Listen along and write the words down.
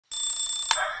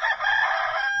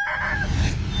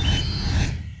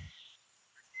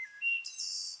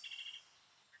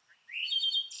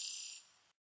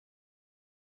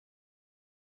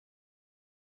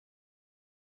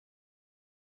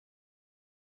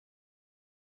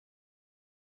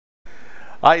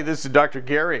Hi, this is Dr.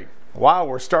 Gary. Wow,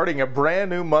 we're starting a brand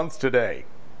new month today.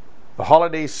 The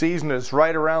holiday season is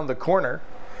right around the corner.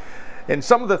 And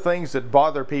some of the things that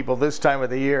bother people this time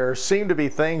of the year seem to be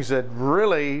things that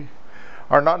really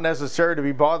are not necessary to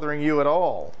be bothering you at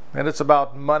all. And it's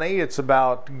about money, it's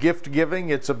about gift giving,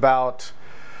 it's about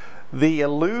the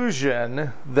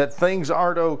illusion that things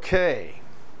aren't okay.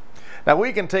 Now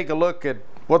we can take a look at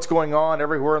what's going on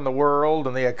everywhere in the world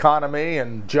and the economy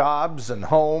and jobs and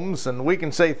homes, and we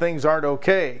can say things aren't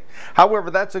okay.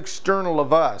 However, that's external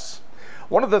of us.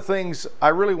 One of the things I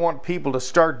really want people to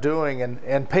start doing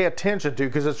and pay attention to,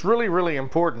 because it's really, really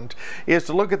important, is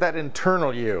to look at that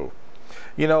internal you.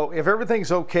 You know, if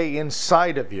everything's okay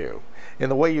inside of you, in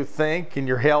the way you think, in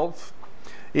your health,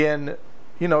 in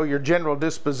your general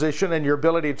disposition and your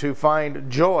ability to find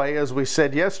joy, as we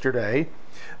said yesterday,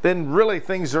 then really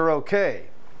things are okay.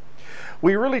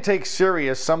 We really take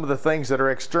serious some of the things that are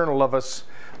external of us,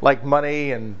 like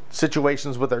money and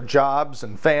situations with our jobs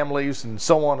and families and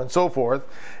so on and so forth.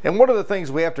 And one of the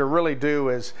things we have to really do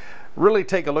is really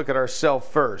take a look at ourselves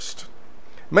first.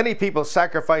 Many people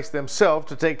sacrifice themselves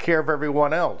to take care of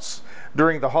everyone else.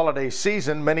 During the holiday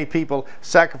season, many people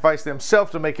sacrifice themselves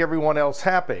to make everyone else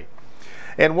happy.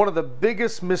 And one of the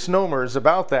biggest misnomers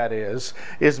about that is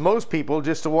most people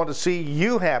just want to see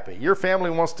you happy. Your family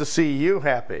wants to see you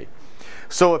happy.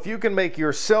 So if you can make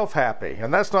yourself happy,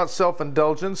 and that's not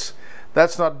self-indulgence,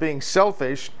 that's not being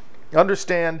selfish,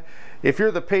 understand if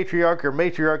you're the patriarch or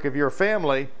matriarch of your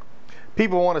family,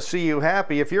 people want to see you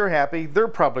happy. If you're happy, they're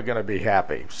probably going to be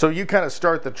happy. So you kind of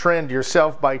start the trend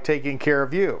yourself by taking care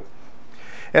of you.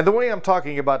 And the way I'm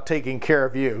talking about taking care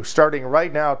of you, starting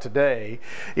right now today,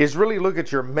 is really look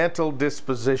at your mental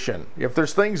disposition. If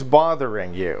there's things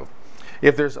bothering you,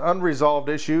 if there's unresolved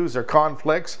issues or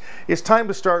conflicts, it's time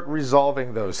to start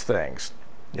resolving those things.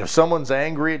 If someone's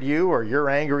angry at you or you're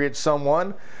angry at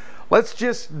someone, let's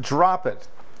just drop it.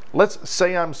 Let's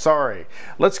say I'm sorry.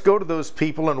 Let's go to those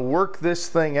people and work this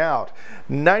thing out.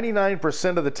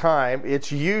 99% of the time,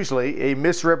 it's usually a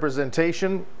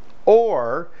misrepresentation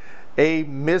or a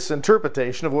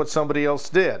misinterpretation of what somebody else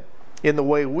did in the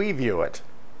way we view it.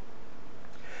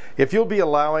 If you'll be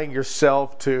allowing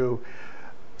yourself to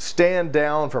stand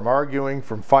down from arguing,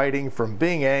 from fighting, from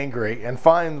being angry, and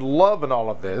find love in all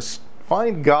of this,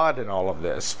 find God in all of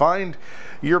this, find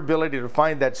your ability to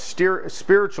find that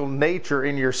spiritual nature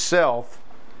in yourself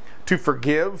to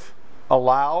forgive,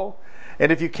 allow,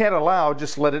 and if you can't allow,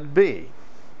 just let it be.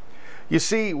 You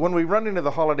see, when we run into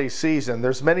the holiday season,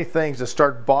 there's many things that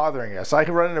start bothering us. I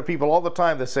run into people all the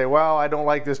time that say, well, I don't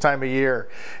like this time of year.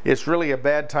 It's really a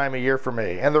bad time of year for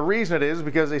me. And the reason it is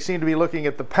because they seem to be looking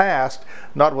at the past,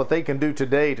 not what they can do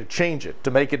today to change it,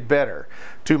 to make it better,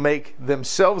 to make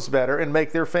themselves better and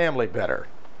make their family better.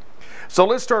 So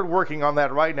let's start working on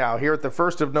that right now here at the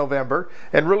 1st of November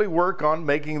and really work on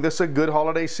making this a good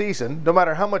holiday season, no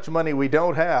matter how much money we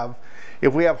don't have.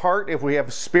 If we have heart, if we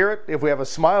have spirit, if we have a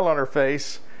smile on our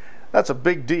face, that's a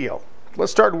big deal.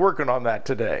 Let's start working on that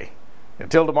today.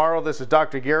 Until tomorrow, this is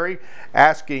Dr. Gary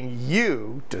asking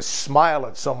you to smile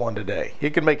at someone today.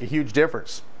 It can make a huge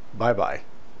difference. Bye-bye.